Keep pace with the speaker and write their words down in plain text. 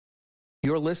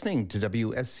You're listening to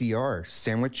WSCR,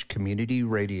 Sandwich Community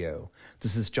Radio.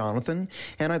 This is Jonathan,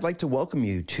 and I'd like to welcome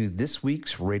you to this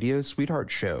week's Radio Sweetheart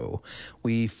Show.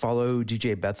 We follow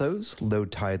DJ Betho's Low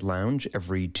Tide Lounge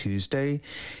every Tuesday,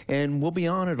 and we'll be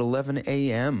on at 11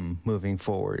 a.m. moving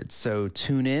forward. So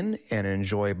tune in and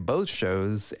enjoy both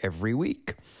shows every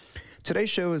week.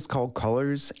 Today's show is called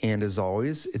Colors, and as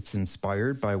always, it's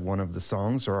inspired by one of the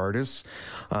songs or artists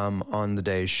on the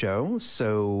day's show.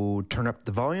 So turn up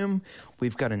the volume.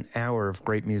 We've got an hour of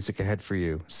great music ahead for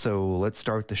you. So let's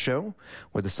start the show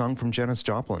with a song from Janis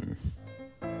Joplin.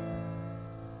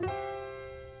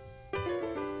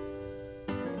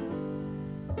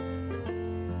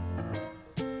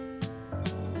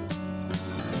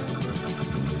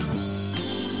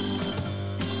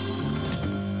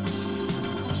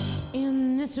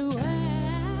 This world,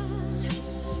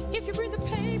 if you read the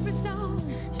papers down,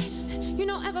 you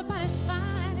know everybody's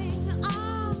fighting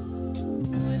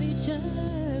with each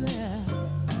other.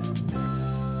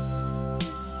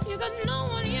 You got no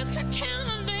one you can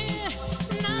count on, there,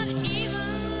 not even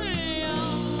your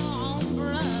own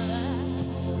brother.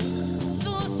 So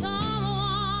if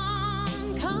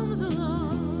someone comes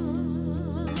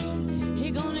along, he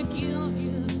gonna give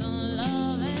you some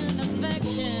love and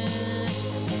affection.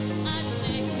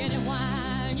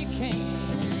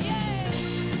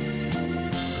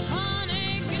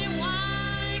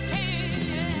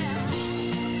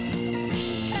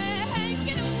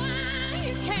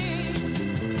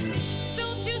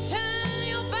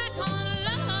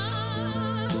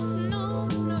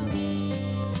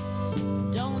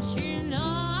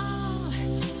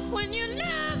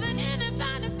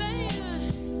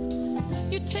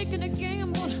 Taking a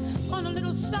gamble on a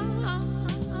little song.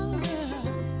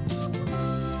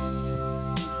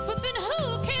 But then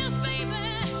who cares, baby?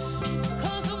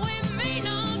 'Cause we may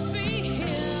not be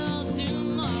here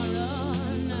tomorrow.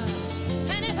 No.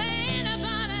 And if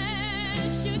anybody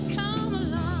should come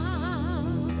along,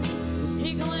 he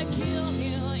gonna kill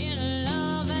you in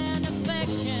love and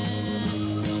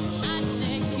affection. I'd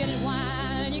say get it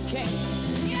while you can.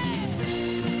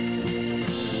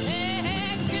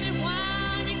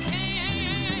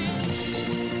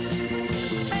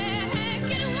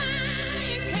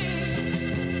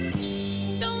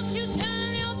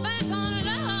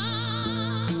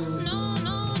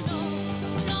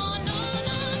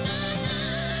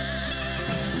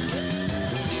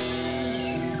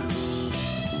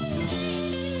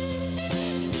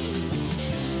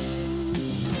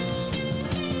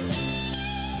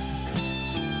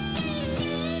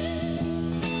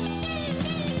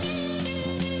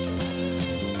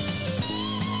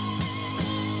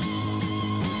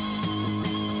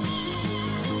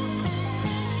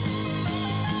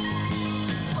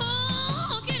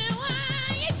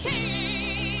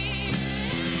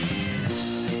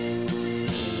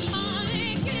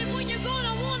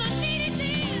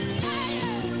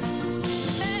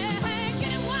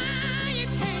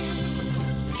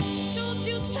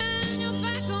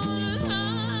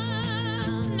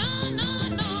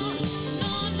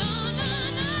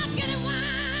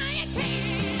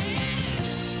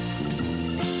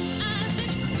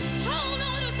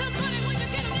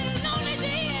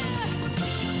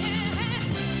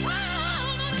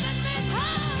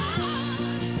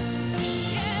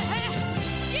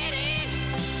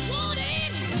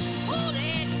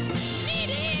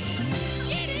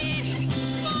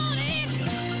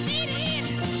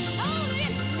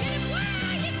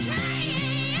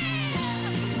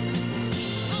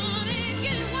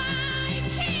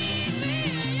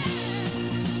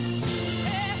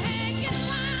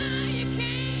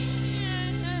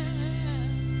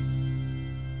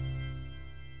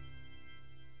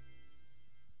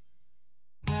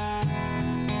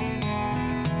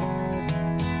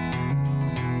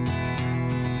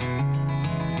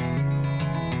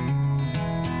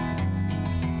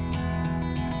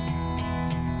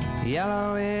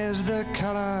 Yellow is the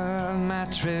color of my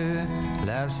true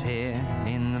love's here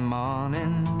in the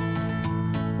morning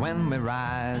when we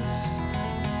rise.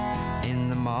 In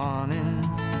the morning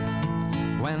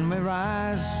when we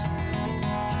rise,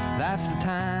 that's the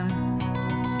time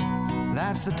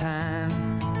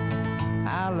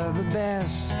I love the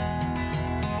best.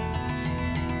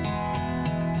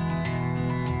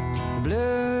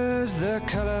 Blue's the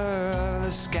color of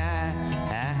the sky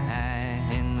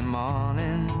in the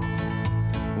morning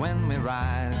when we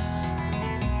rise.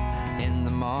 In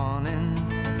the morning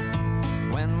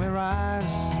when we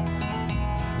rise,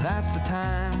 that's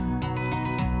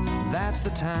the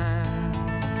time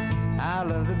I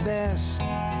love the best.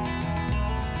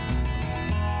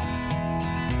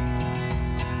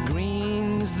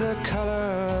 Green's is the color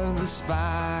of the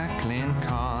sparkling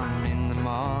corn in the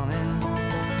morning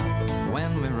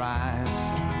when we rise.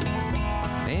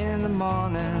 In the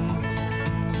morning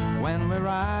when we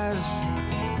rise,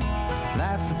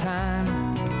 that's the time,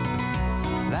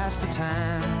 that's the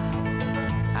time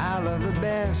I love the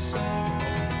best.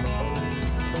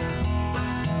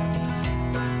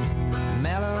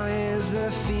 Mellow is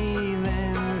the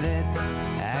feeling that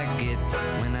I get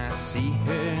when I see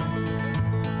her.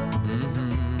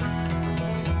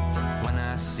 When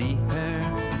I see her,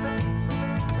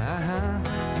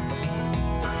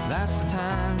 that's the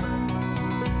time,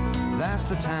 that's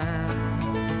the time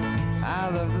I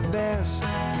love the best.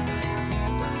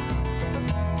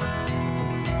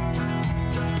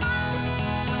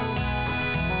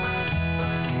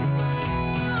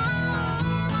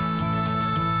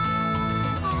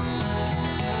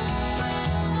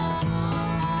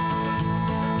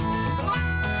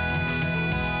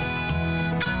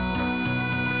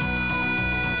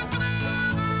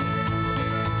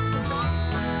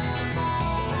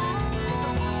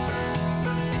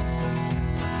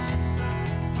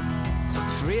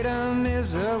 Freedom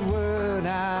is a word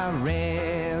I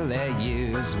rarely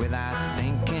use without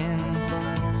thinking,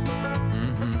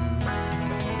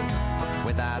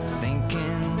 without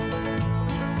thinking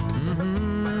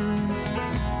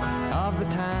of the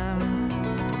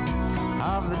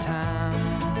time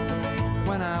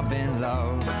when I've been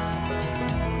low.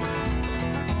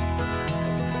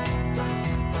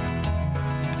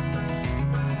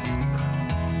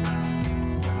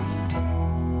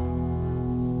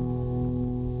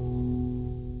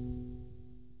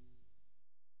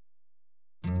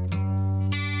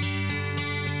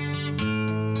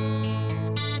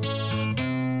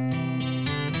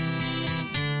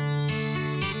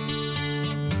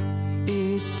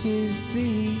 It is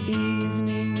the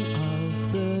evening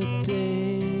of the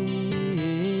day.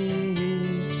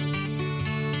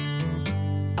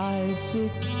 I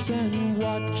sit and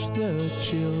watch the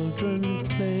children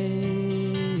play.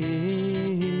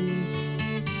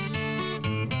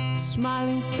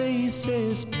 Smiling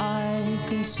faces I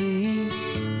can see,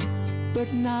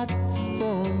 but not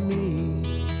for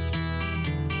me.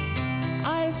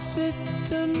 I sit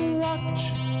and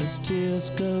watch as tears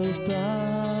go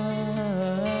by.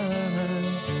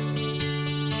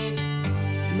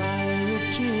 My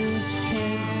riches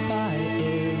can't buy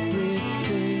everything.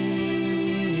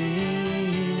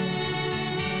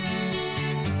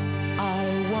 I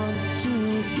want to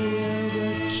hear the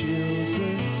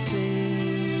children sing.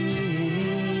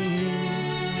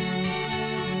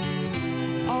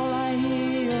 All I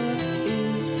hear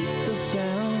is the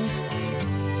sound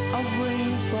of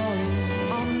rain falling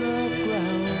on the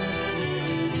ground.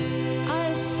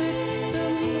 I sit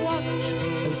and watch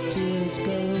as tears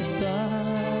go by.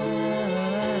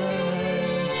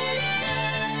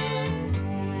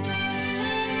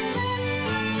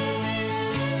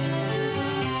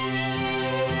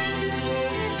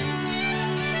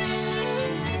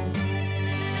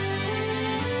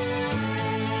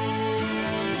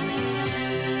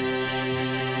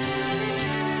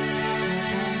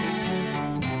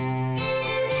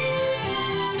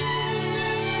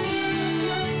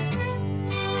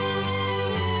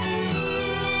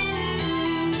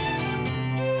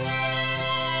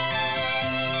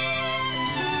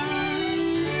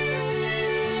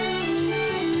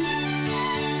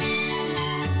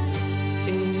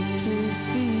 It is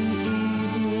the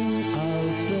evening of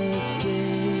the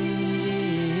day.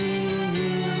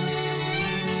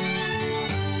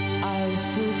 I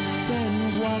sit and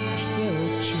watch the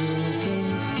children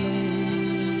play,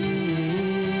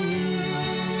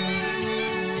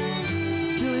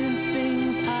 doing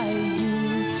things I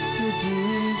used to do.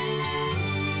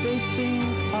 They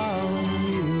think are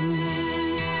new.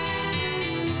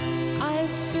 I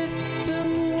sit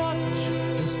and watch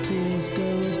as tears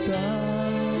go by.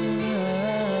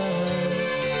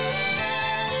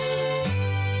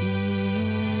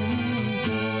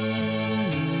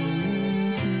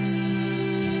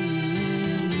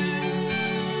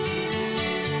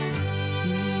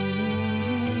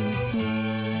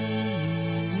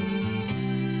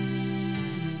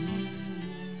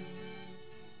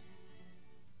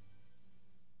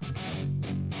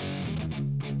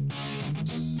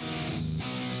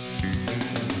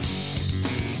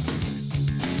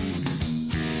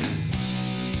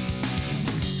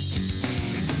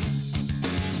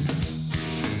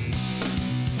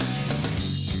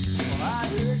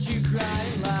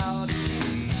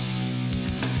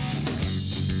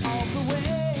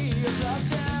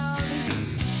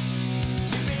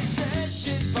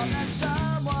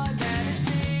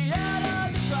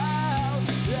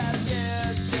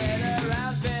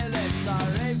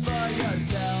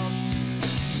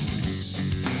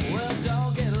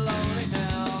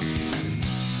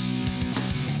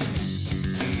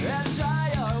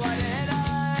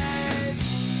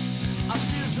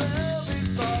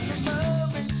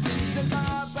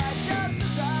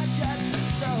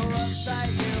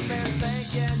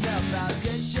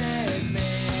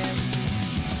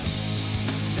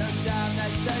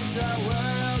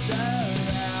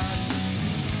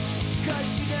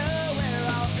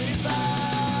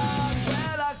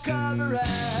 come around.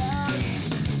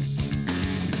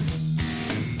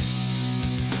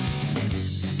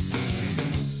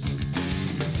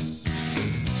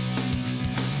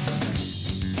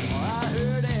 Well, I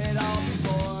heard it all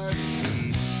before.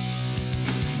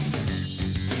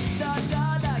 So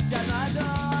don't knock at my door.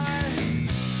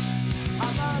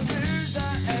 I'm a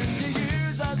loser and the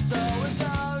user, so it's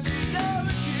only no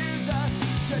accuser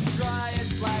to try and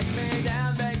slag me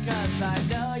down because I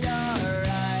know you're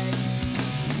right.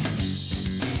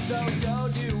 So go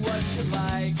do what you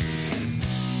like.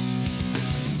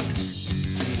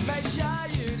 Make sure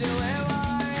you do it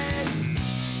wise.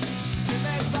 You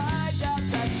may find out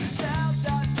that yourself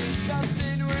that means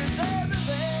nothing worth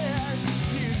everything.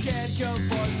 You can't go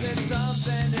forcing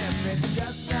something if it's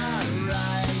just not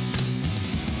right.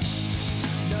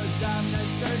 No time to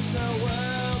search the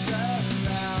world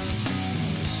around.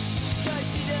 'Cause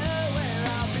you know where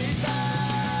I'll be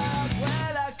found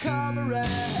when I come around.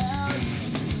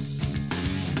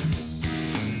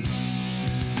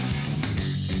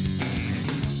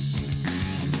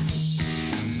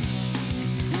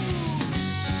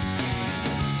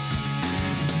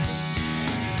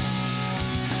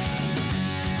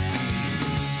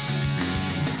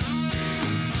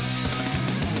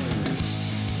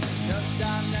 No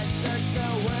time to search the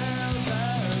world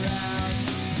around.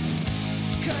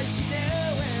 'Cause you know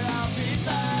where I'll be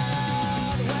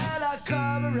found when I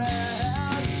come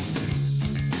around.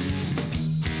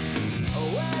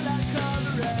 When I come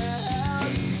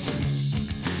around.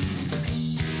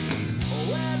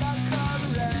 When I come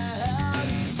around.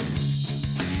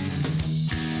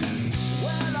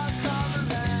 When I come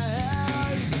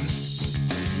around.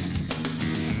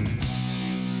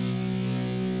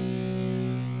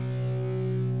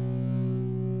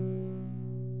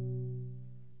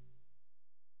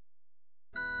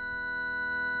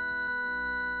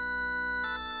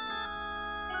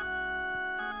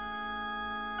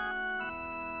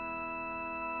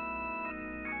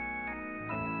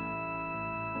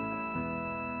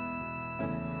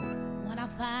 When I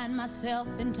find myself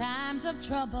in times of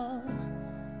trouble,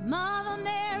 Mother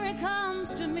Mary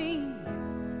comes to me,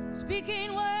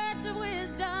 speaking words of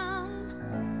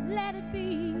wisdom, let it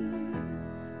be.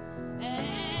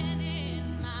 And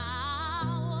in my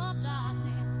hour of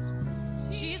darkness,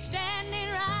 she's standing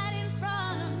right in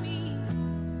front of me,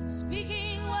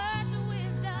 speaking words of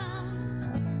wisdom,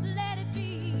 let it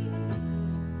be.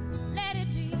 Let it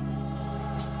be.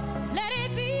 Let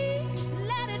it be.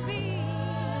 Let it be.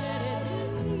 Let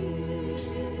it be.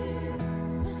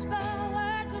 Whisper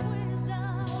words of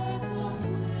wisdom.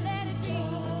 Let it be.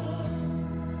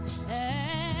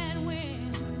 And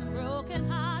when the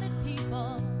broken-hearted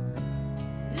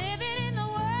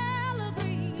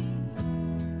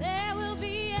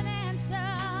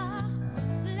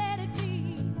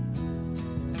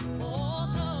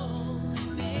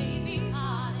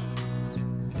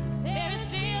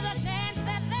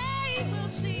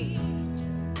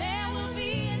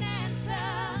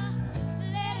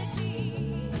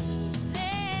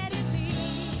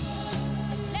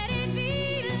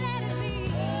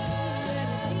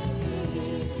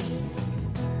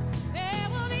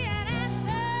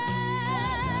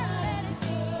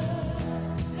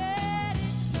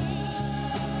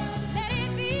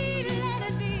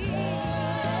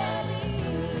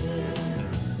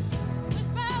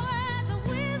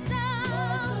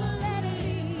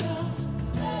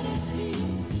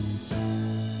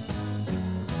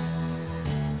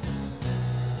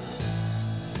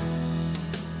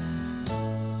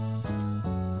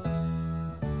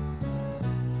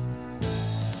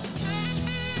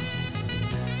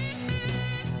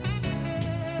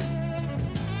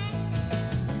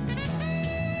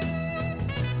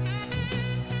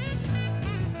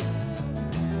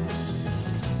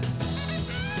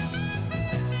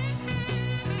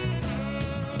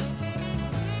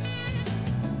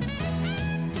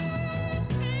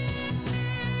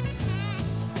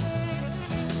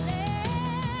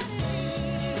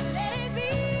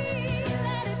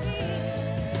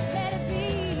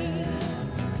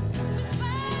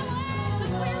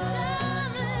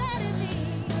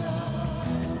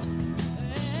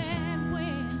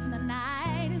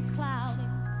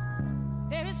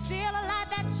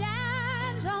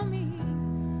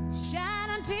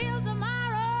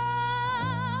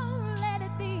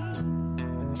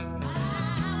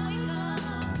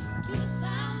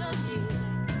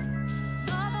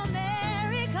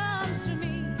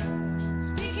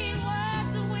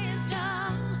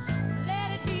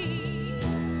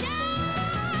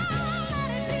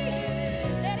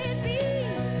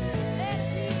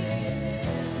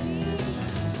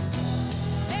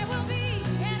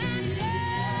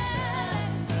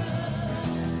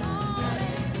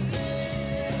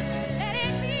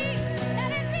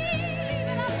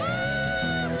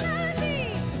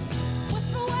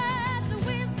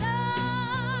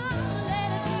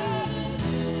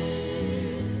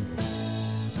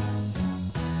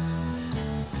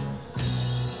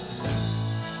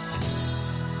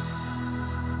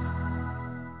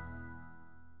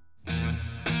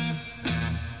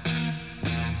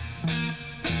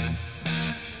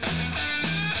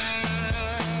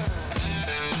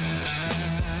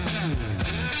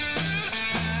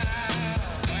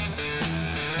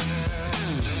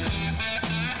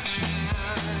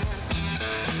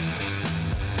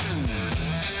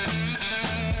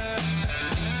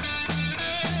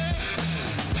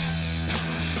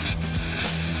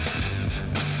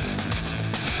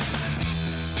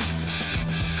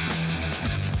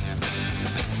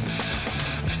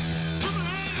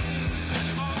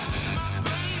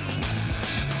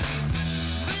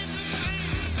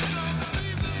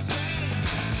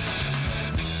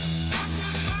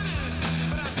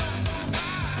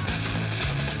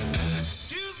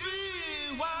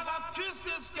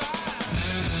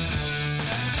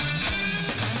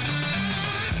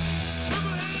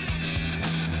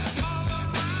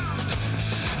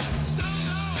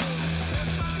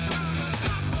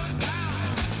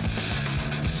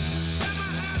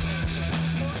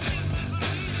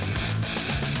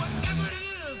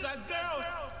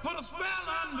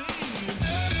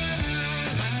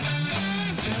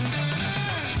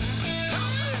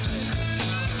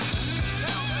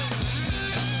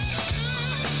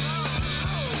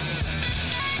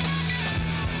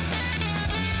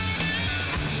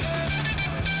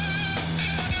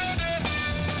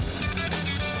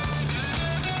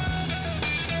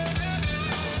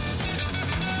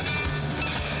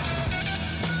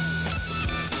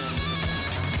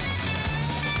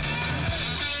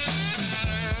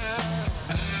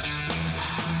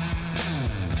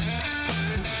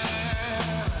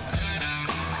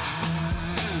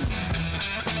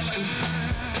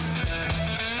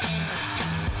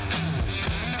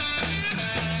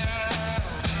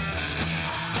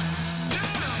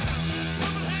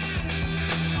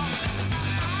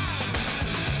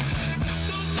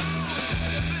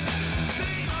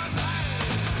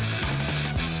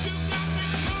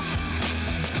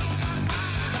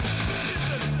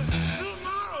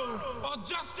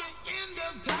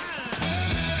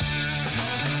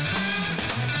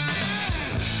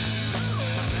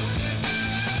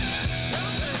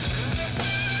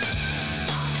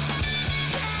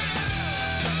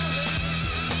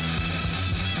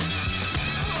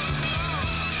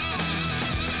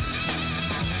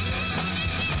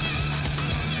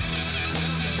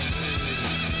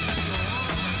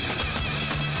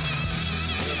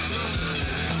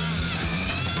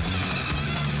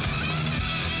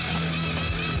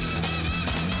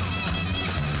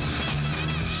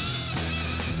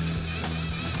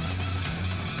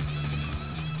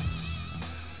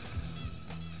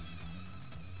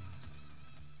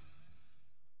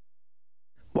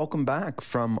Welcome back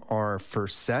from our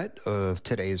first set of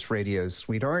today's Radio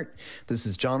Sweetheart. This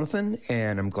is Jonathan,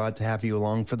 and I'm glad to have you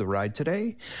along for the ride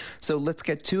today. So let's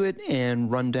get to it and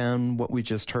run down what we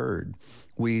just heard.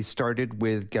 We started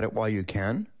with Get It While You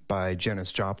Can by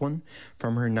Janis Joplin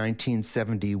from her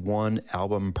 1971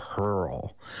 album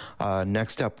Pearl.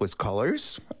 Next up was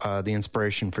Colors, the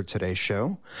inspiration for today's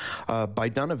show, by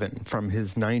Donovan from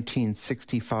his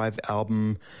 1965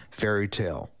 album Fairy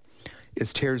Tale.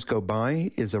 As Tears Go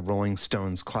By is a Rolling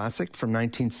Stones classic from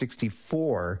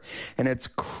 1964, and it's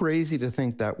crazy to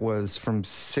think that was from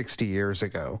 60 years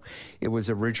ago. It was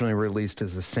originally released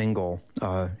as a single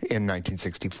in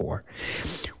 1964.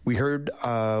 We heard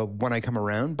When I Come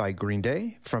Around by Green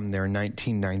Day from their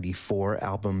 1994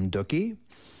 album Dookie.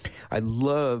 I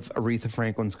love Aretha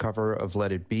Franklin's cover of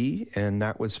Let It Be, and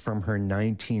that was from her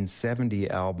 1970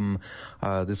 album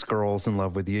This Girl's in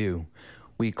Love with You.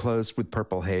 We closed with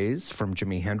Purple Haze from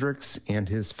Jimi Hendrix and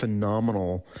his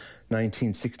phenomenal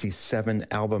 1967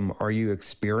 album Are You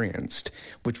Experienced,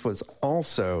 which was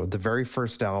also the very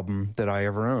first album that I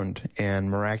ever owned,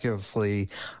 and miraculously,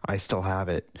 I still have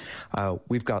it.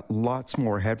 We've got lots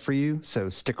more ahead for you, so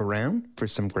stick around for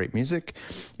some great music.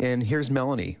 And here's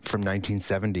Melanie from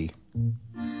 1970.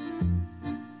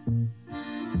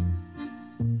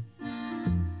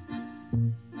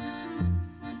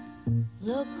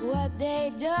 Look what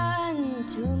they done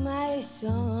to my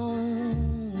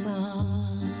song,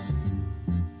 Lord.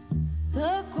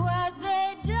 Look what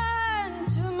they done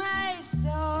to my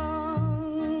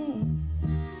song.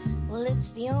 Well,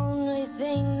 it's the only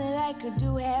thing that I could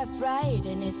do half right,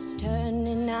 and it's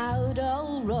turning out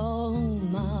all wrong,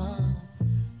 Ma.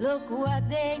 Look what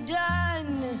they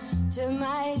done to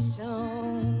my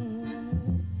song.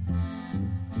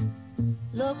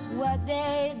 Look what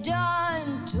they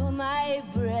done to my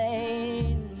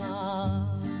brain, Ma.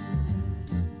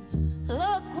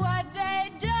 Look what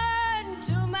they done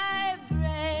to my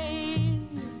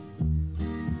brain.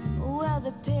 Well,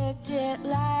 they picked it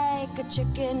like a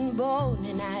chicken bone,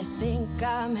 and I think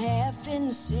I'm half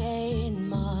insane,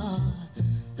 Ma.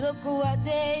 Look what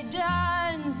they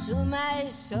done to my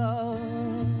soul.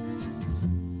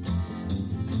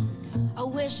 I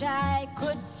wish I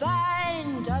could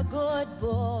find a good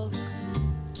book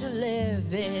to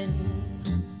live in.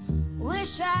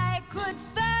 Wish I could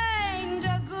find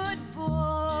a good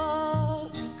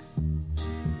book.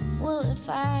 Well, if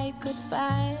I could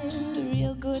find a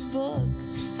real good book,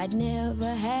 I'd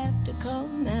never have to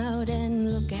come out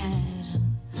and look at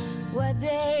what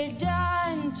they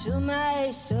done to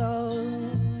my soul.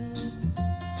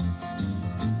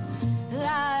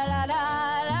 La la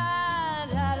la la.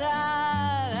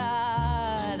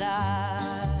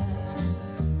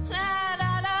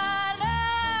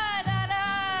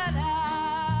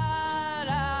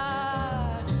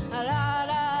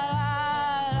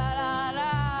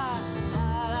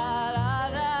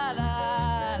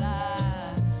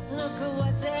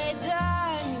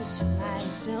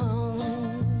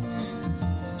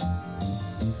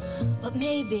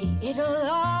 Maybe it'll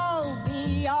all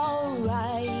be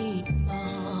alright,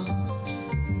 Mom.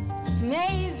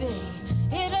 Maybe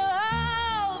it'll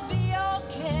all be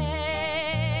okay.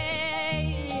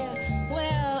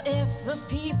 Well, if the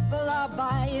people are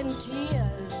buying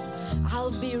tears,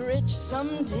 I'll be rich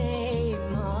someday,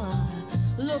 Ma.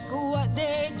 Look what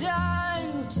they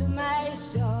done to my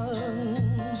son.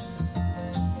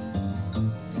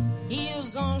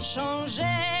 Ils ont changé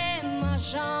ma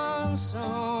chanson,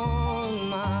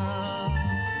 Ma.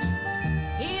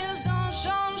 Ils ont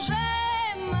changé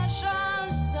ma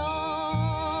chanson.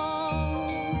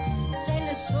 C'est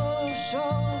la seule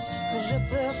chose que je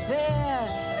peux faire,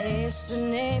 et ce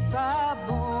n'est pas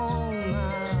bon,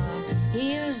 Ma.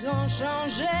 Ils ont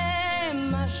changé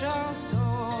ma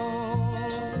chanson.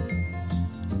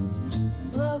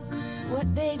 Look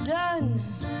what they done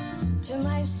to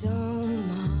my song,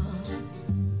 Ma.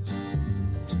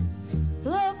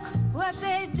 Look what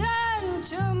they done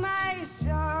to my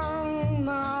song,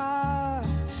 Ma.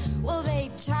 Well, they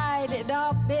tied it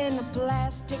up in a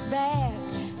plastic bag,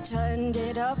 turned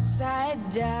it upside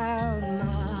down,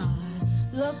 Ma.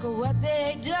 Look what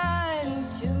they done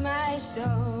to my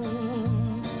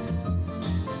song.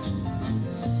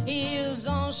 Ils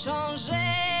ont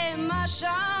changé ma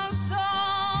chanson,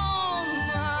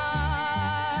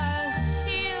 Ma.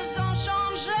 Ils ont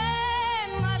changé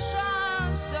ma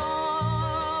chanson.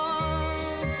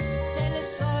 C'est la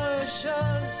seule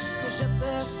chose que je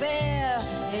peux faire,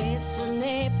 et ce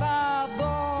n'est pas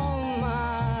bon,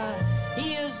 Ma.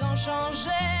 Ils ont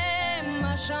changé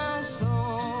ma chanson.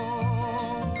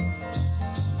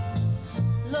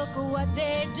 Look what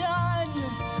they done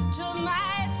to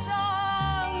my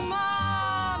song,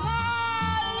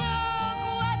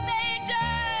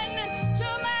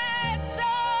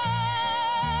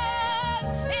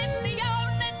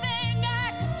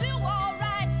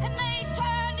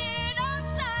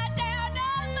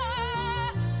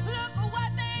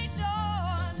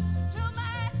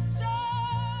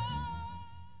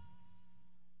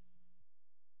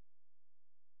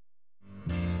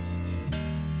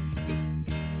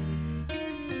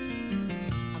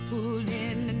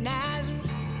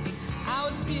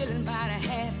 feeling about a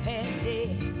half past dead.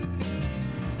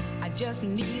 I just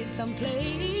needed some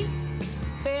place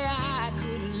where I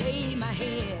could lay my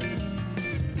head.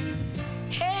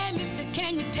 Hey, mister,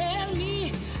 can you tell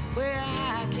me where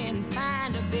I can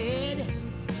find a bed?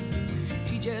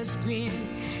 He just grinned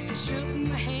and shook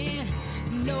my hand.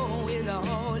 No is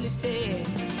all he said.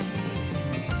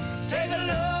 Take a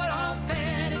load off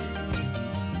Fanny.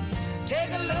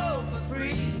 Take a load for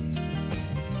free.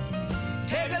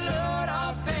 Take a load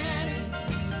off Fanny.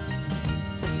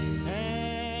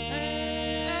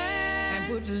 And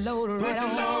put the load right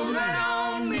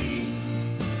on me.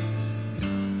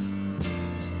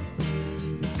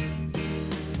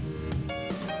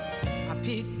 I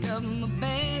picked up my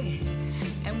bag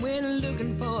and went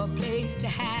looking for a place to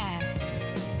hide.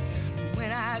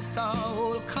 When I saw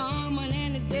old Carmen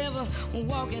and the devil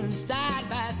walking side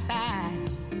by side,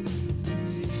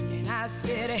 and I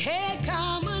said, hey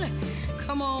Carmen,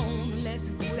 come on, let's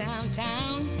go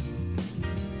downtown.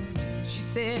 She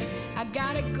said, I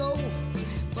gotta go,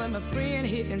 but my friend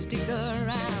here can stick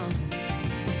around.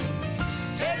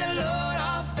 Take a load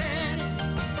off Fanny.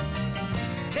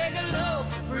 Take a load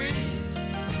for free.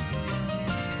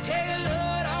 Take a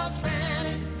load off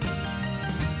Fanny.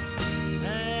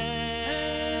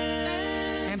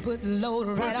 And put the load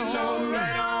right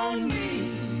on me.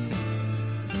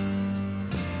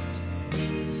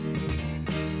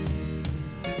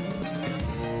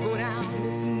 Go down,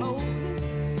 Miss Moses.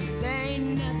 There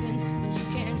ain't nothing you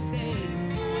can say.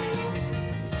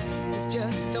 It's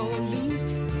just old Luke,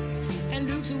 and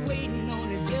Luke's waiting on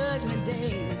the judgment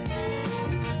day.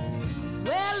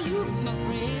 Well, Luke, my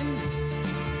friend,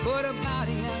 what about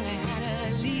young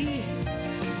Anna Lee?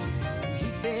 He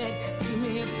said, do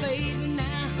me a favor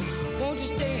now, won't you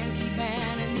stay and keep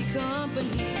Anna Lee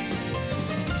company?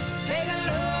 Take a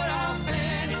load off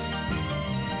Fanny.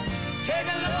 Take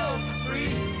a load for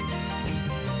free.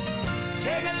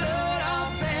 Take a load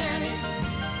off Fanny.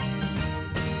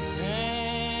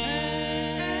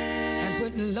 And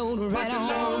put the load right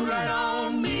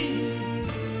on me.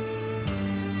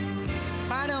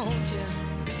 Why don't you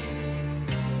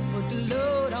put the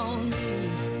load on me?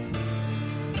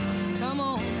 Come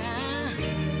on now.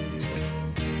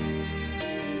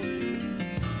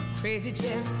 Crazy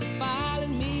Chester followed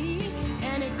me,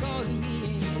 and he caught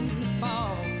me in the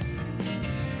fall.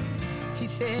 He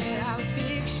said, I'll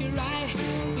fix you right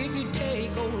if you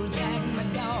take old Jack, my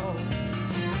dog.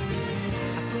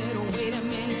 I said, oh, wait a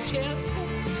minute, Chester,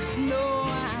 no,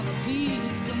 I'm a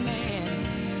peaceful man.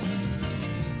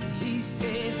 He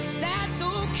said, that's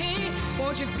okay,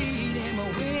 won't you feed him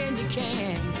when you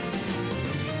can?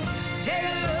 Take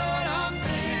a load off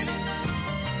Fanny.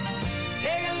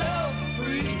 Take a load for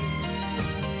free.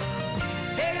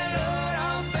 Take a load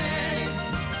off Fanny.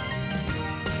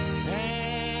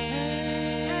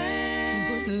 And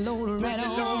put the load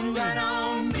right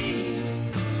on me.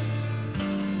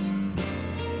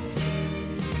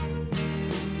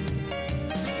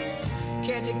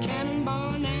 Catch a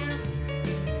cannonball now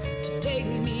to take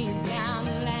me down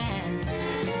the line.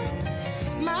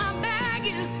 My bag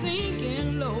is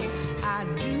sinking low. I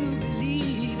do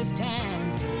believe it's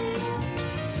time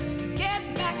to get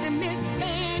back to Miss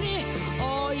Fanny.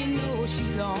 Oh, you know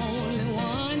she's the only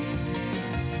one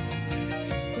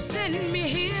who's sending me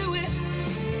here with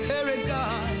her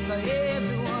regards for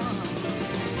everyone.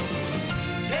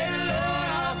 Take a load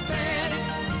off Fanny.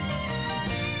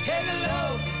 Take a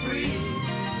load for free.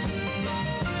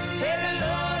 Take a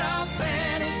load off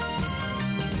Fanny.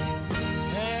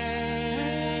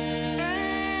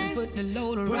 And put the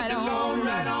load right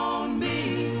on me.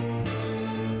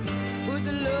 Put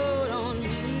the load on me.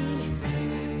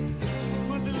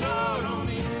 Put the load on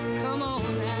me. Come on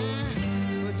now.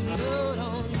 Put the load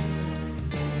on me.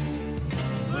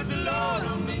 Put the load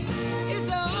on me. It's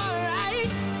alright.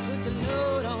 Put the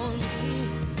load on me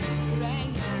right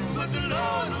now. Put the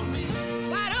load on me.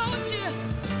 Why don't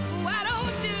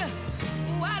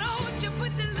you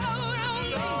put the load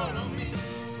on me?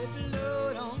 Put the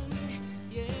load on me.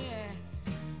 Yeah.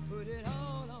 Put it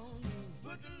all on me.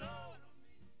 Put the load on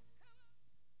me.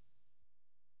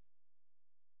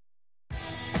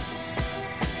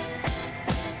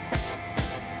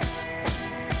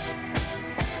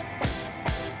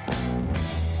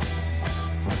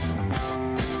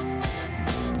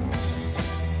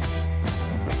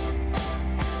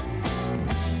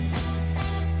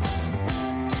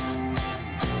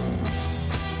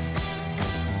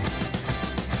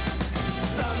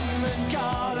 London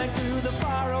calling to the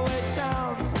faraway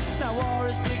towns. Now war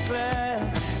is declared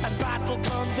and battle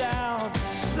come down.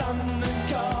 London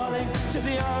calling to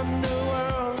the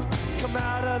underworld. Come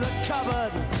out of the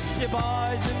cupboard, you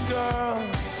boys and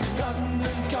girls.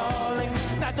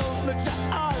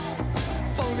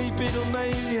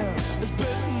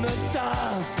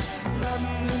 dust.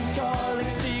 London calling,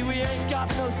 see we ain't got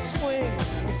no swing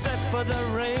except for the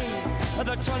rain and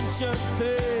the truncheon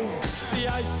thing. The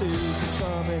ice age is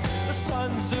coming, the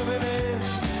sun's zooming in.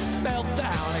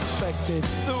 Meltdown expected,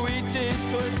 the wheat is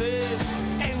going thin.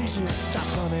 Engines stop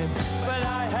running, but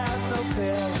I have no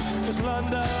fear, 'cause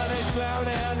London is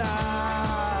drowning.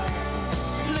 I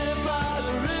live by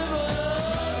the river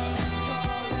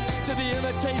to the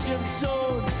imitation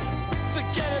zone.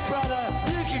 Forget it, brother,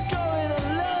 you can go it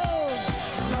alone.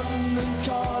 London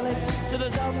calling to the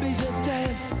zombies of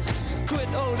death. Quit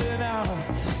holding out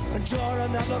and draw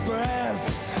another breath.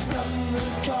 London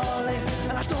calling,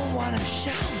 and I don't want to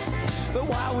shout, but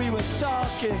while we were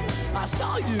talking, I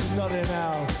saw you nodding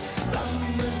out.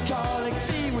 London calling,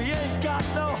 see we ain't got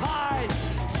no hide,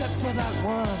 except for that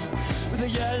one with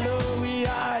the yellowy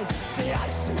eyes. The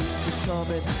ice age is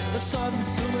coming, the sun's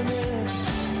zooming in.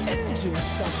 Engines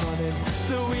stop running,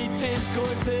 the wheat is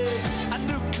going thin. A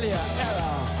nuclear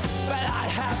error, but I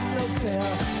have no fear,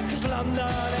 'cause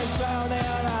London is drowning.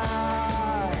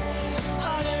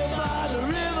 I live by the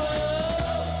river.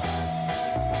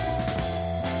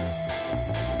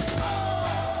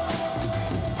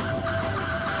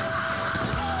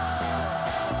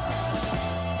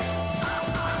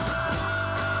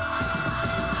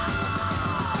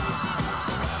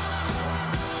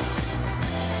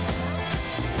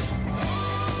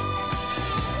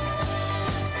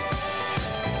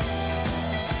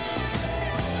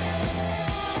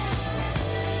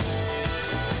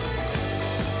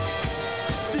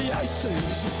 The ice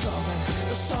is coming,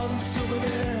 the sun's zooming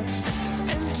in.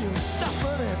 Engines stop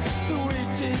running, the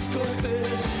wheat is going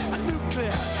thin. A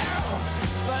nuclear error,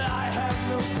 but I have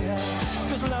no fear,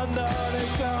 'cause London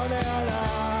is drowning.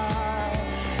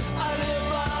 I live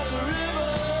by the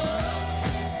river.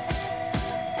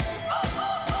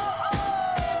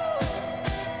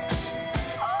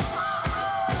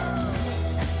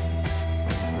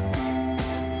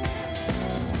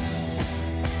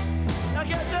 Now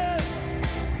get this.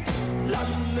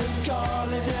 London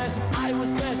calling, yes, I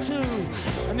was there too.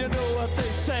 And you know what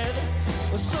they said?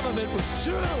 Well, some of it was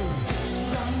true.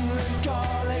 London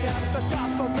calling at the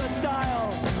top of the dial.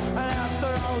 And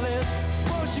after all this,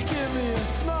 won't you give me a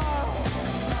smile?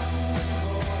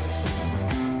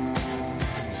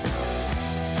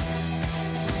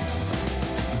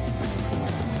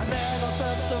 I never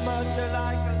felt so much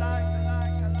alike.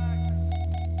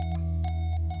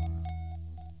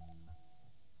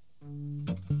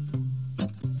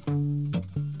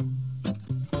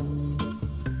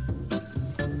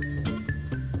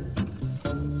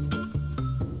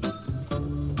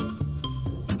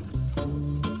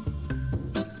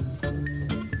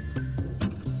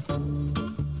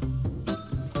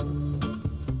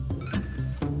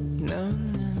 Now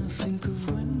and then I think of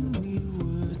when we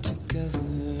were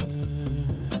together,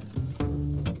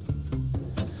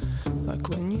 like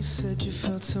when you said you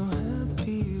felt so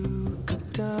happy you could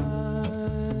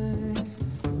die.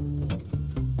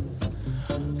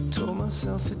 I told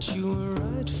myself that you were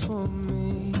right for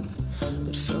me,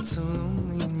 but felt so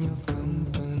lonely in your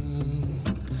company.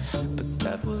 But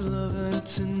that was love and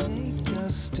it's an ache I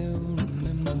still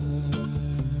remember.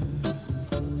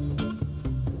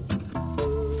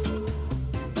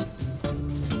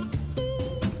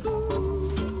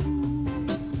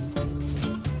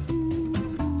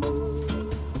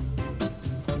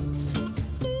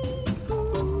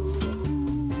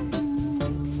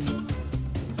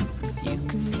 You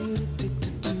can get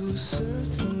addicted to a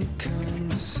certain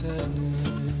kind of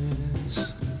sadness,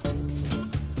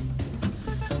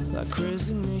 like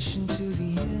resignation to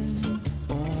the end,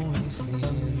 always the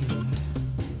end.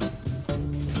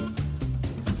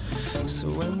 So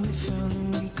when we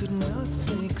found that we could not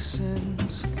make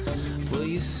sense, well,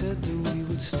 you said that we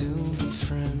would still be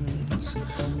friends.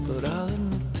 But I'll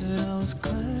admit that I was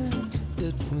glad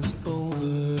it was over.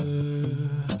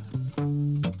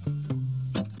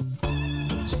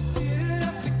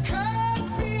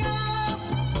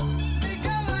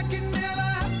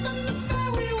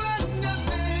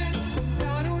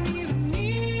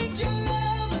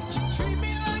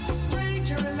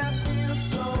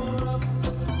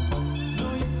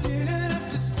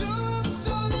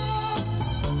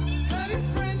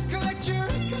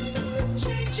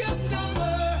 Change your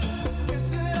number.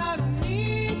 Guess that I don't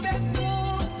need that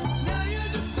door.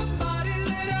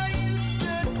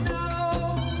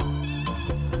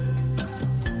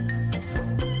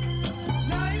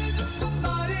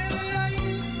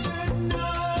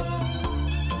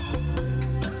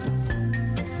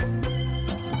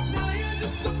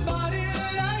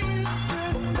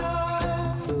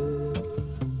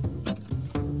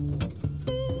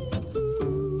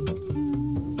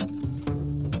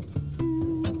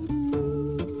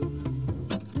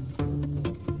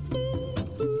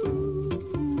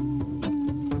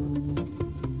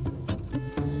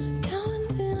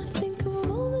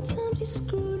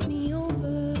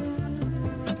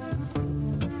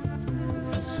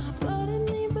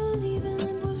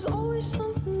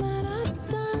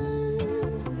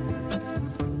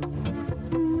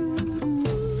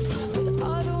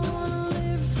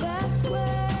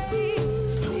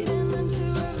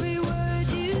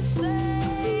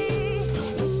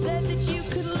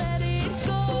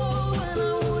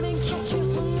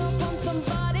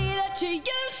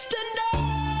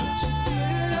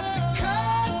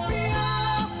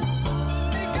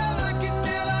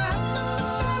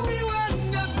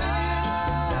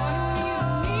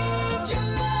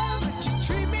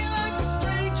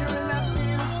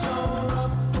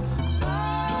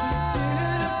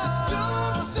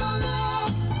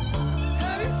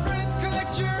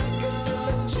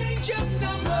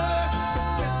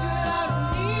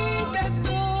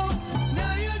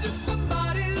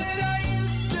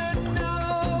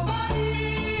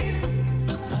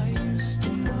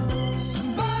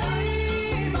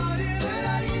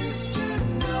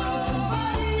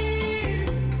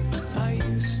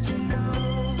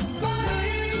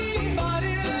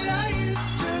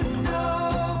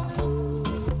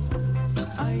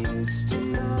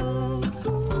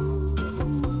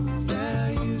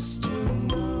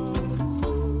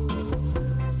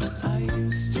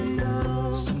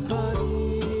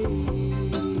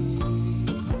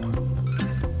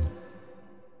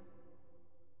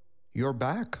 You're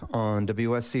back on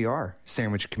WSCR,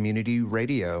 Sandwich Community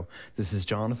Radio. This is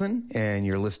Jonathan, and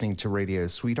you're listening to Radio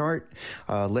Sweetheart.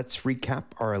 Let's recap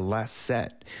our last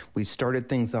set. We started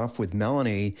things off with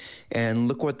Melanie, and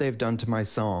look what they've done to my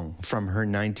song from her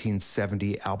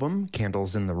 1970 album,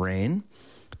 Candles in the Rain.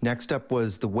 Next up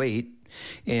was The Wait,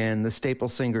 and the Staple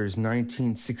Singers'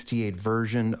 1968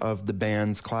 version of the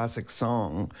band's classic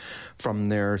song from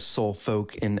their Soul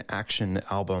Folk in Action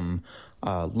album,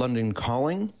 London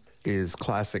Calling is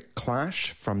Classic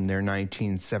Clash from their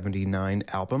 1979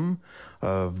 album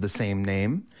of the same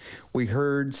name. We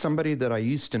heard Somebody That I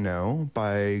Used to Know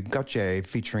by Gotye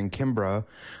featuring Kimbra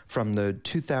from the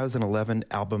 2011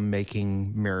 album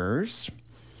Making Mirrors.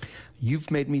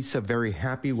 You've Made Me So Very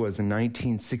Happy was a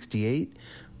 1968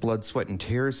 Blood, Sweat, and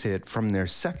Tears hit from their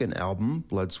second album,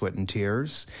 Blood, Sweat, and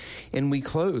Tears. And we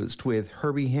closed with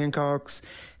Herbie Hancock's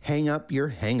Hang Up Your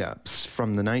Hang-Ups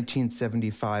from the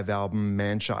 1975 album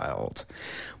Manchild.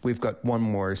 We've got one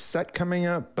more set coming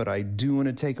up, but I do want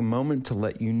to take a moment to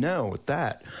let you know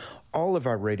that all of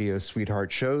our Radio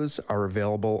Sweetheart shows are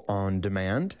available on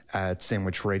demand at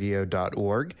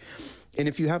sandwichradio.org. And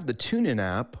if you have the TuneIn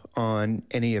app on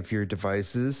any of your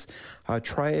devices,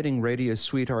 try adding Radio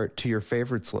Sweetheart to your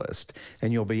favorites list,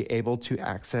 and you'll be able to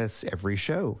access every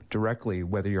show directly,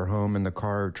 whether you're home, in the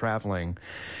car, or traveling.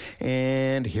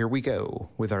 And here we go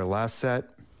with our last set,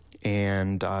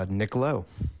 and Nick Lowe.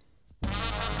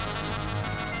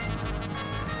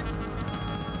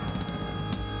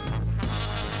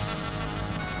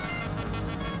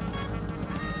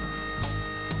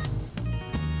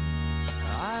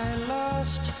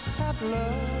 Had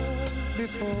love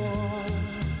before,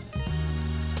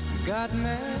 got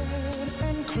mad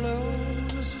and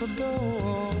closed the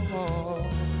door,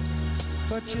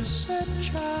 but you said,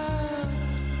 child,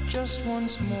 just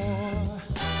once more.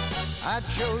 I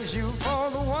chose you for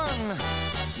the one,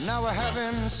 now we're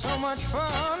having so much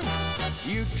fun.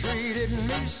 You treated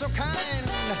me so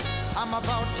kind, I'm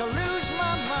about to lose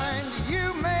my mind.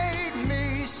 You made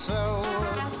me so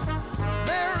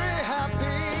very happy.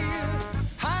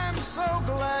 I'm so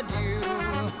glad you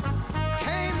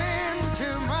came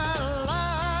into my life.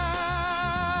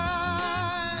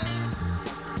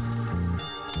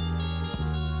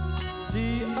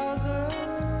 The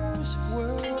others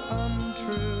were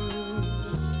untrue,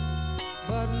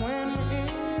 but when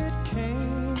it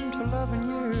came to loving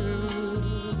you,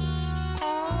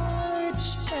 I'd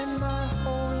spend my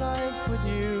whole life with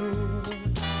you.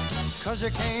 'Cause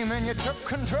you came and you took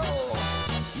control,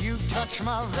 you touched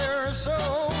my very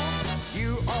soul.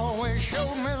 You always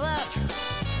showed me that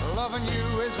loving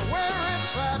you is where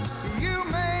it's at. You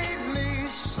made me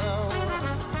so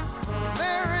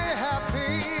very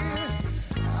happy.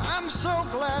 I'm so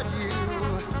glad you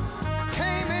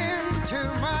came into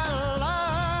my life.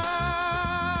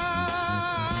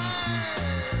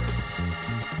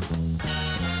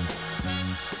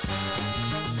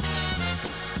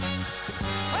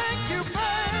 Thank you, baby.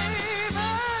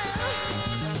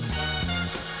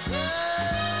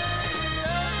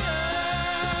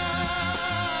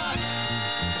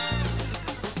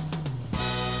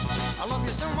 I love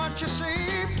you so much, you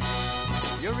see.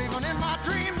 You're even in my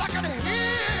dreams. I can hear,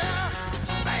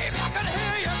 baby, I can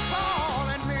hear you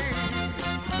calling me.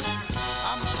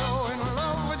 I'm so in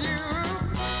love with you.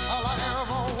 All I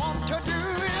ever want to do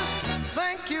is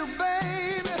thank you,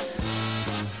 baby.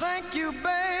 Thank you, baby.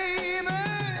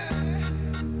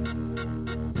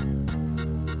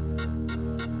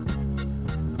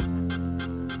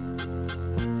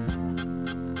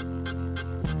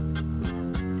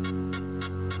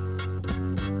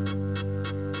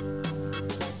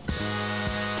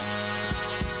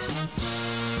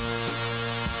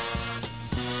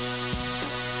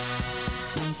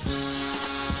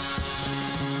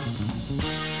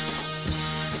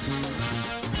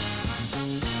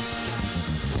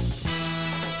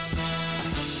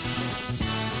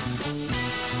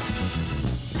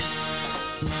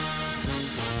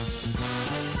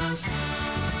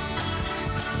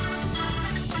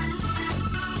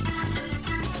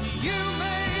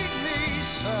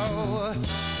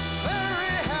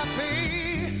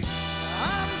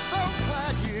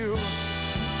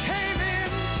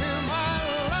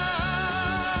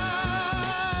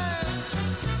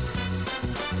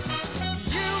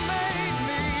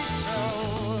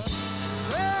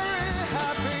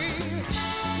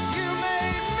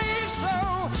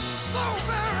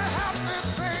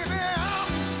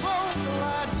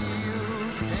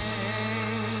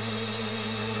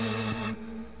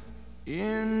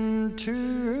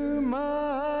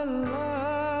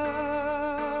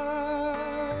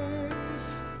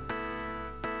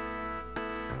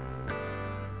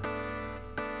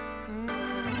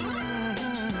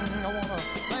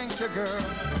 you, girl.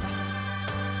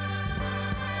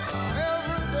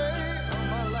 Every day of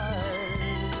my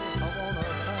life, I wanna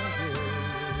thank you.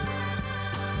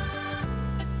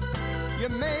 You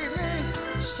made me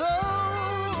so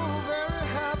very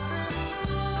happy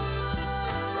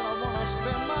that I wanna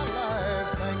spend my life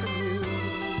thanking you.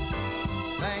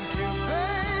 Thank you,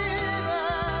 baby.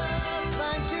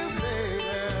 Thank you,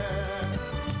 baby.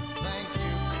 Thank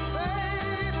you,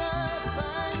 baby.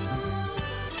 Thank you.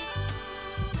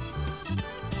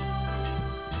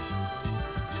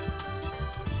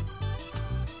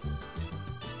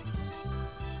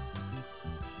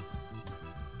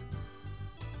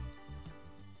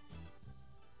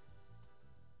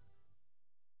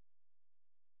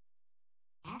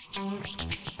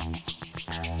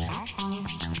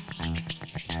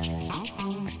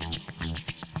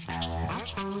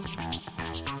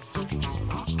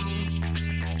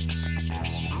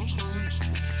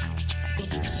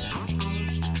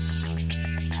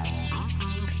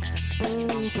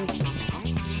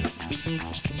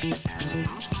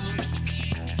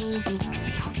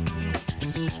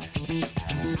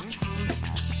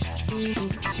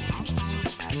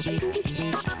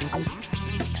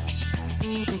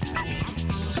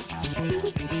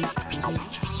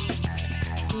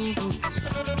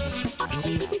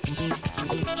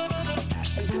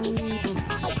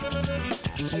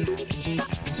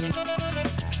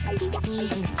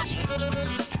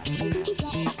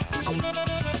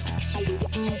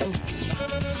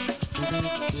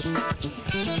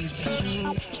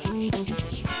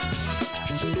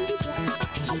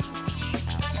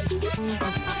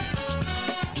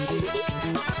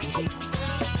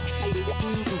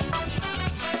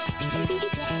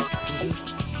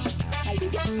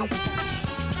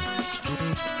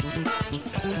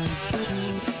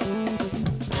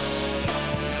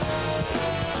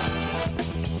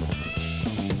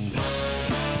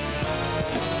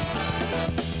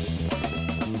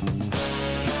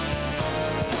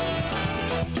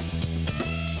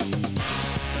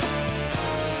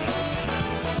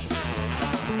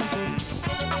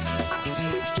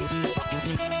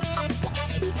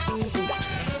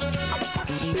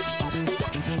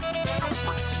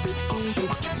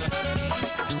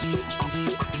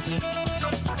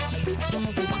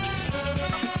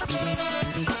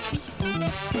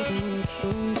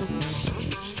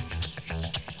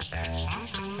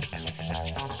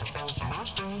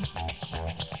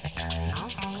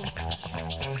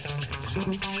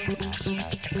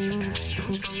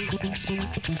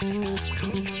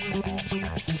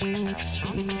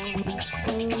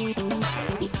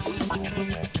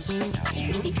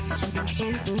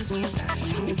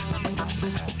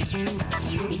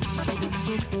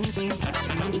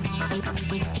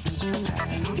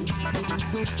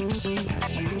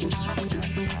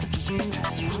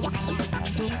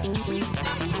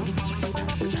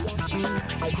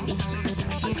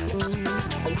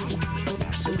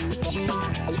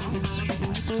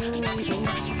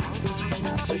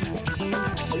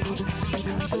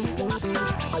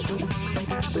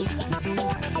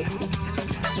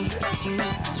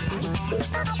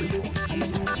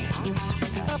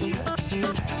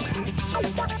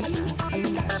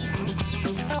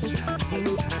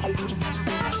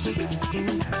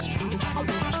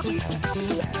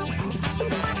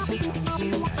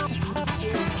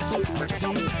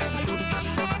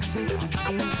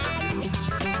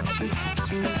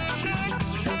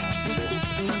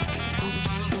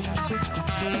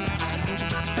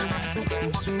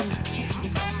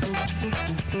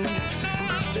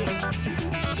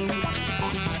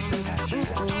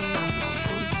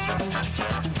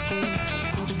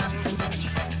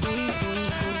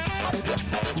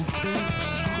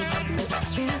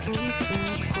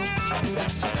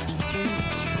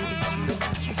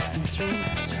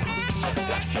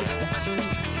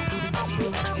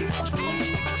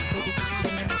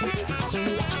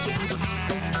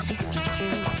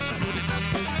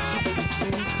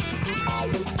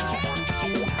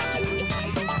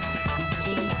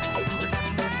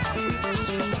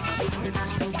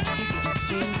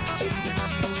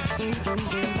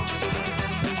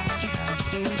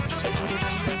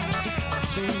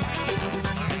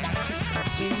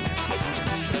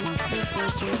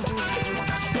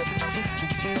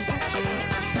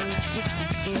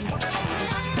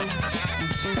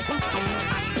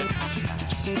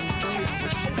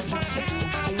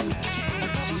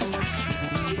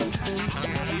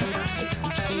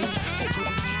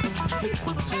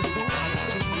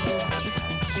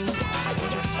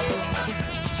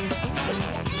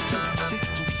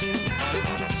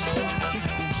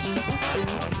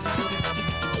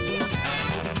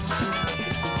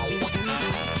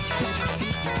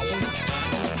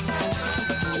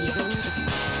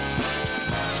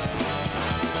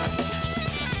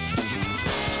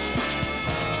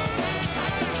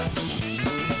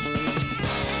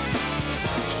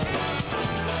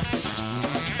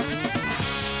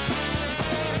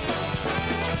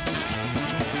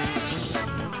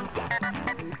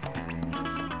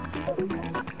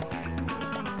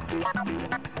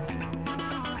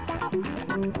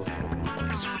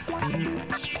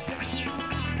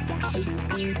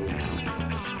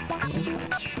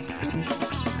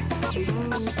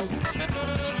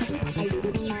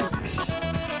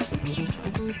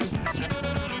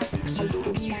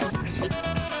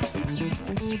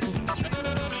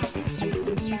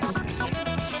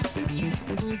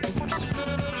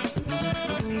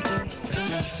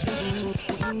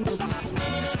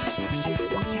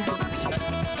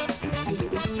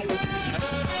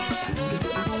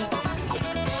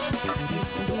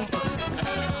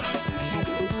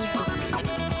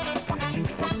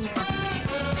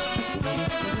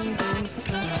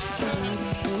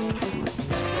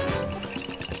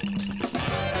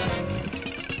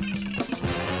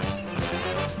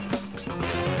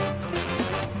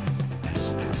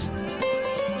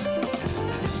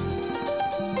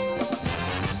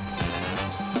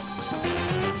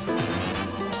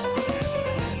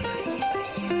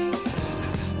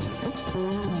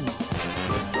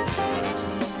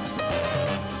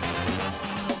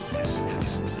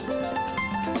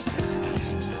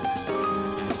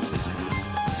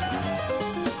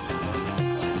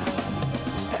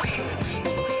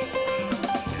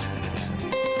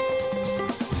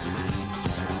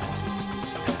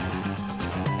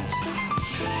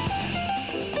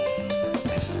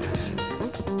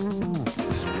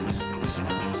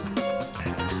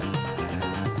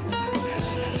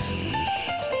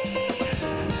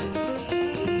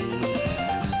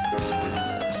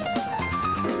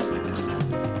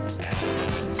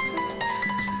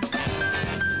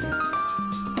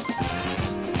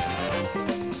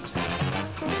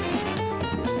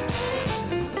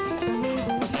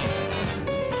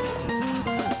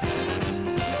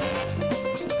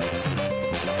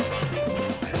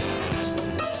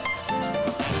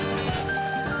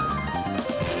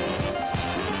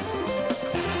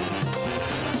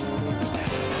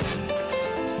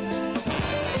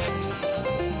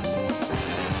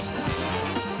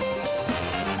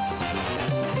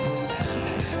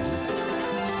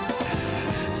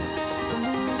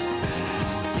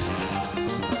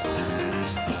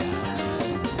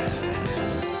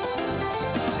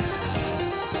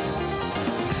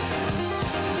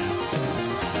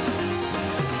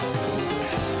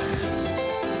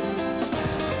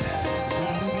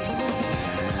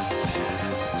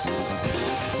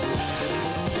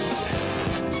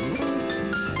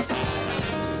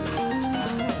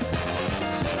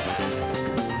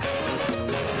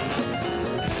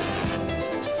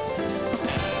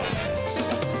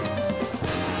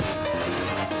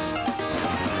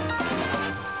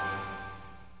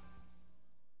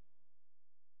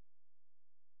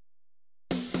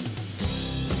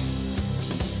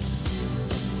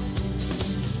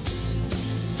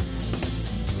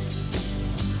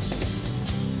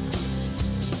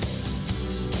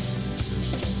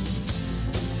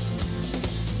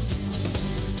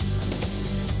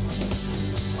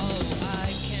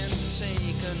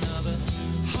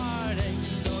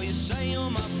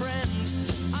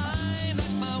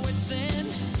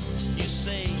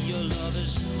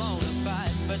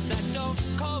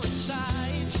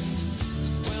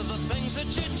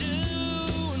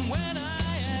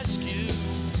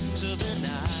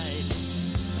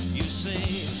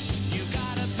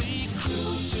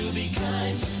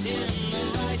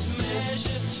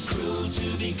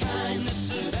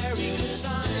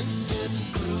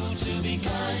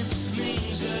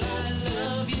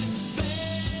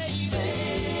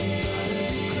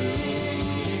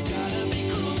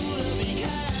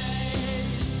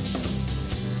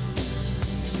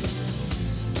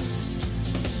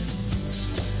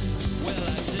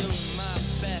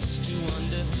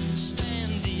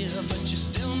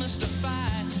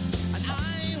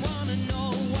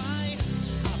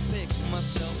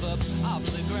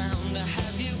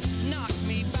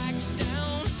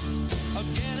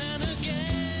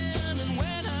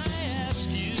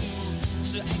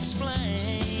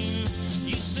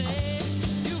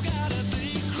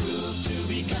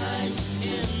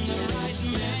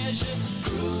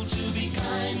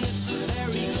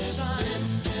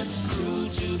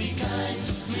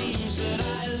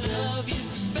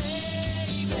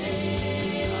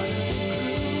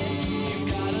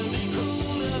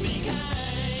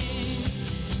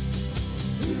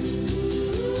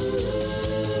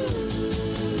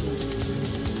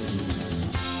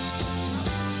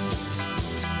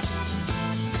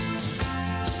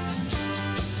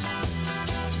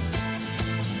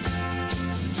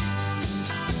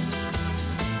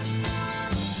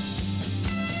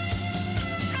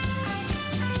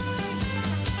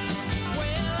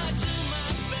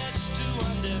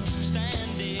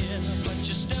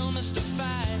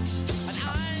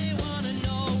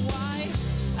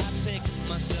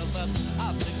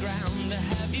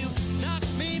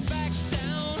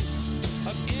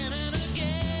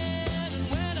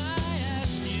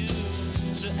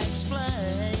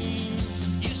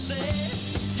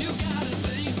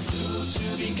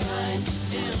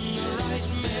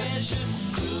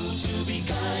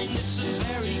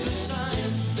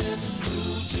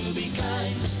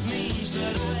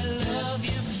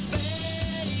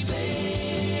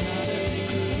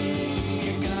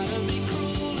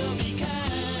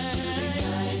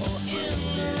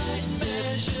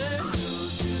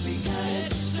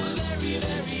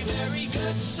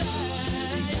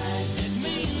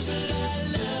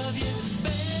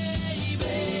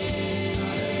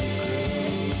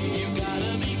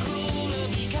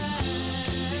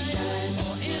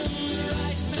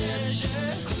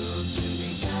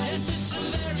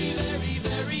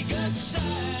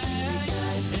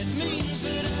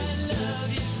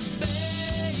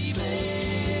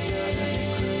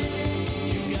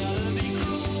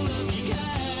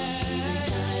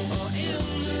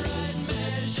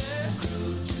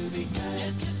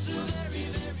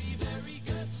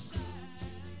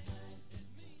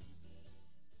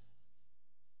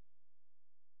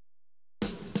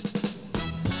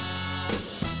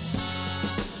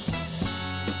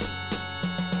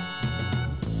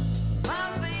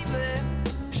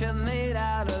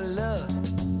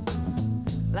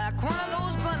 like one of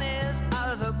those bunnies out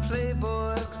of the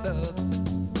Playboy Club.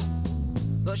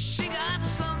 But she got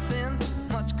something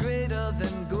much greater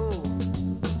than gold.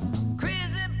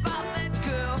 Crazy about that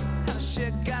girl, how she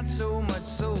got so much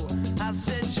soul. I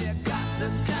said she got the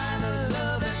kind of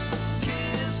loving,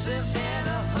 kissing and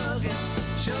a hugging.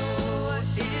 Sure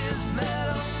is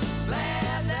metal,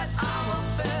 glad that I'm a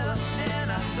fella, and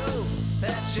I know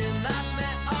that she knocks me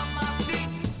off my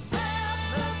feet. Have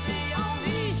mercy on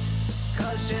me,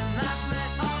 'cause she knocks me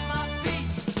off my feet.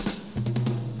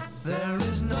 There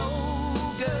is no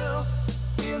girl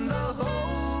in the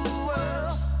whole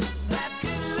world that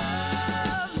can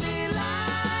love me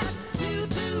like you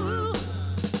do.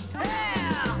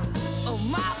 Yeah, oh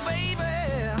my baby,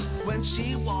 when she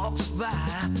walks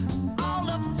by, all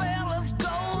the fellas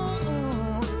go,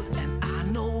 and I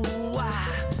know why.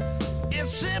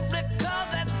 It's simply 'cause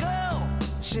that girl,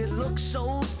 she looks so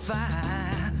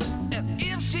fine. And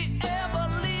if she ever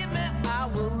leave me, I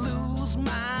will lose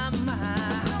my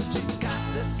mind. She got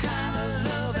the kind of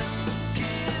loving,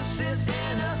 kissing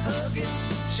and a hugging.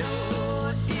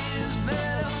 Sure is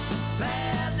metal,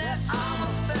 glad that I'm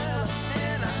a fella,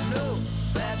 and I know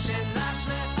that she knocks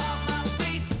me off my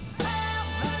feet. Have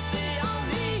mercy on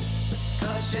me,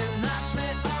 'cause she knocks me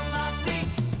off my feet.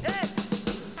 Hey,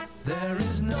 there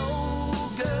is no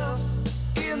girl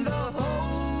in the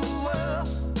whole world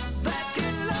that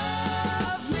can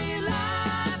love me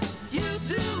like you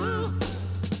do.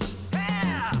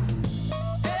 Yeah,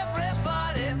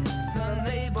 everybody in the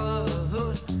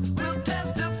neighborhood will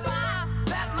testify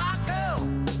that my girl,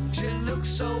 she looks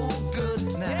so good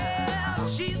now. Yeah,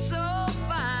 she's so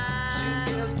fine.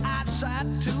 She gives eyesight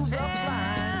to the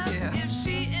blind. Yeah. If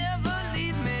she ever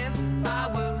leave me, I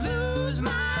will lose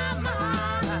my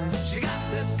mind. She got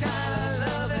the kind of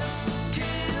loving,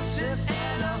 kissing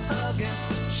and a hugging.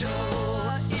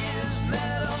 Sure is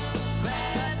metal,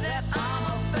 glad that I'm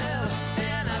a fella,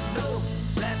 and I know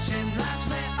that she knocks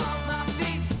me off my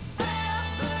feet. Have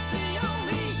mercy on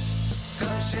me,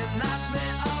 'cause she knocks me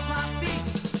off my feet.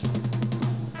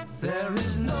 There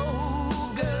is no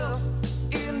girl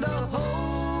in the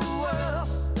whole world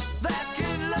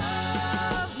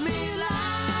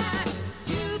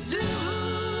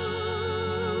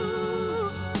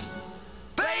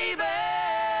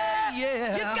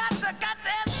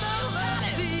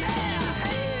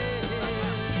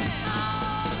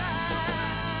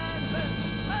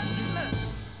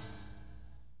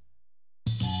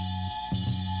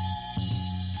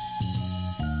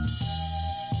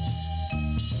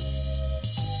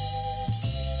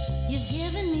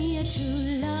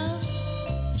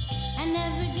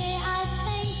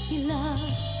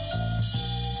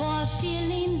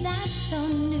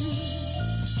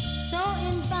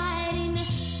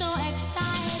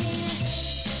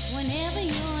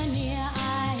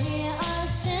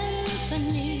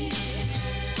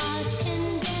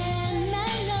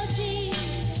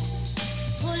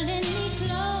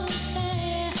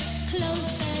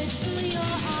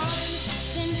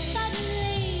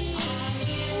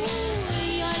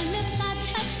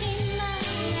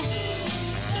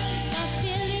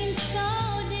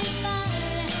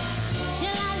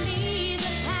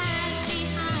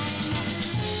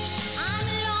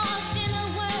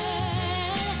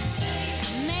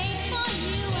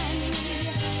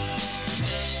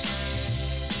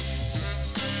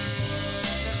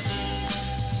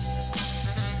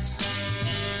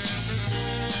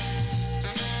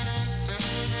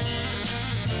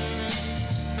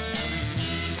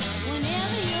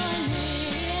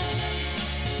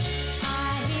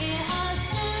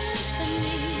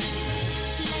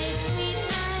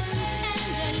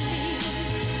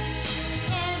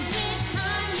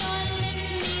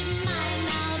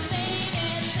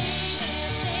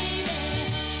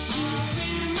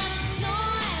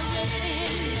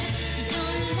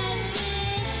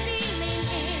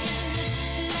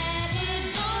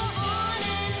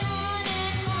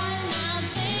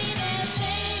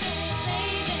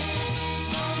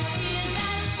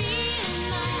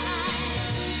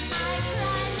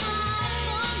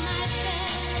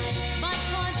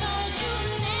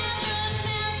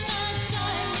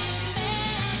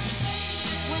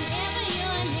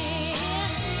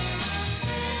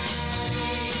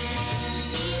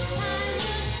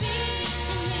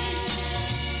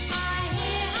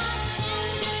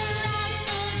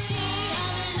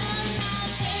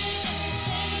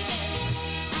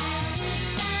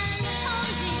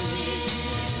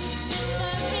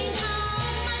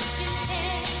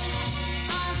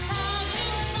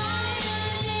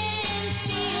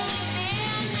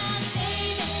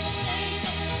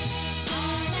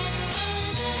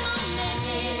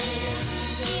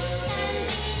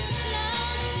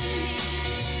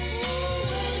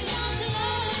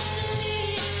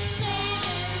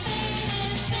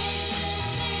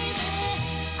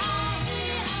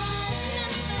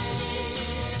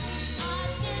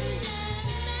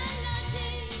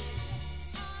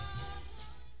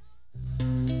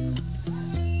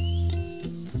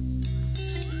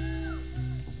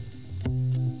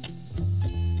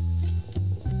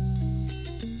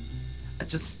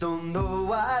just don't know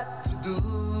what to do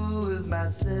with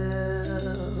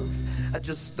myself. I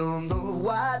just don't know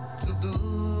what to do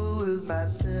with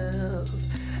myself.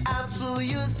 I'm so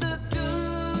used to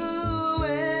doing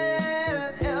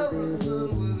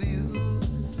everything with you,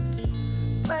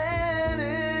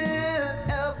 planning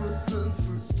everything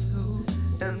for two,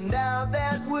 and now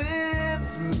that we're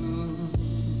through,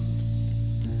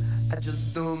 I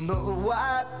just don't know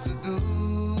what to do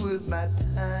with my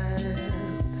time.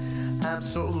 I'm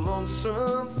so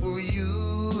lonesome for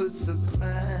you, it's a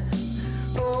crime.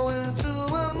 Going to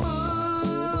a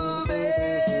movie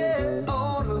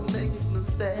only makes me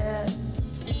sad.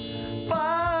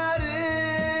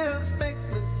 Parties make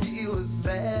me feel as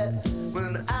bad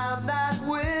when I'm not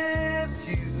with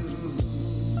you.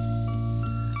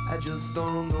 I just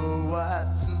don't know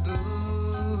what to do.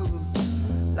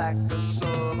 Like the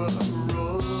summer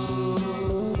rose,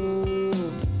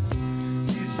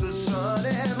 teach the sun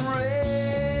and rain.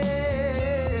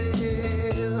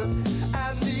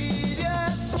 I need your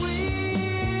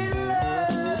sweet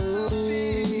love,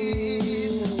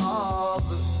 need all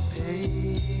the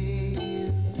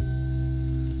pain.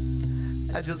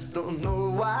 I just don't know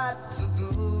what to do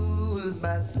with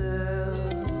myself.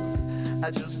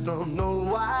 I just don't know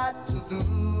what to do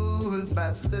with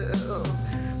myself.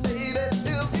 Baby, if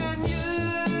your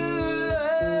new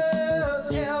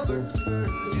love ever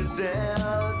turns you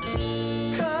down,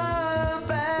 come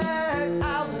back,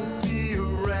 I will be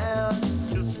around,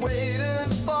 just waiting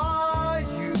for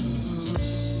you.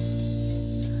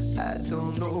 I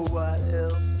don't know what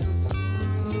else to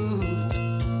do.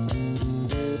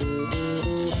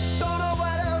 Don't know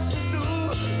what else to do.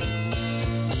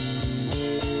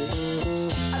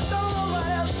 I don't know what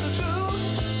else to do.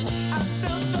 I'm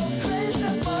still so crazy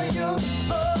for you.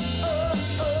 Oh, oh,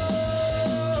 oh.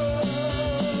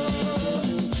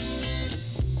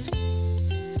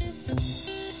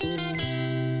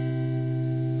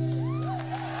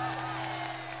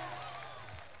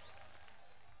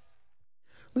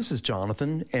 This is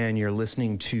Jonathan, and you're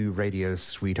listening to Radio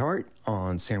Sweetheart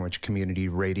on Sandwich Community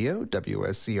Radio,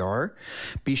 WSCR.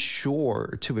 Be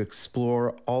sure to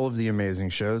explore all of the amazing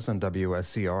shows on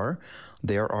WSCR.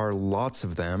 There are lots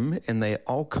of them, and they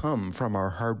all come from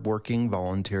our hardworking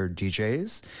volunteer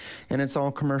DJs, and it's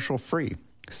all commercial free.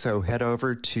 So head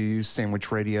over to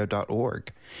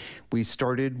sandwichradio.org. We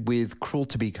started with Cruel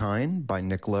to Be Kind by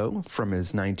Nick Lowe from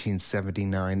his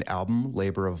 1979 album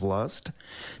Labor of Lust.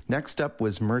 Next up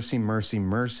was Mercy, Mercy,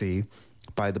 Mercy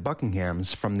by the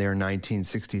Buckinghams from their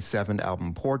 1967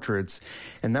 album Portraits,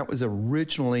 and that was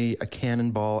originally a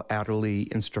Cannonball Adderley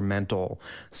instrumental,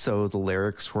 so the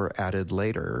lyrics were added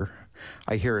later.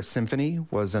 I Hear a Symphony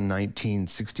was a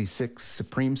 1966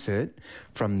 Supremes hit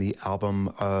from the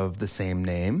album of the same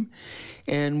name.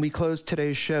 And we closed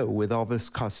today's show with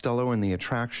Elvis Costello and the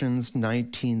Attractions'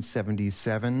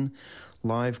 1977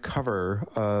 live cover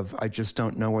of I Just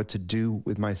Don't Know What to Do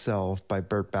With Myself by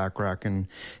Burt Bacharach and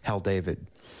Hal David.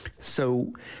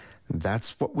 So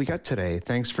that's what we got today.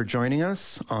 Thanks for joining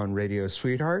us on Radio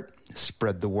Sweetheart.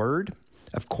 Spread the word.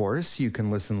 Of course, you can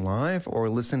listen live or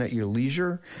listen at your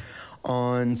leisure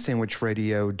on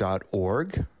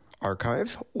sandwichradio.org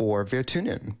archive or via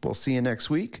TuneIn. We'll see you next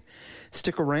week.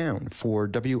 Stick around for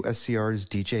WSCR's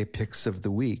DJ Picks of the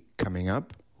Week coming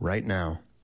up right now.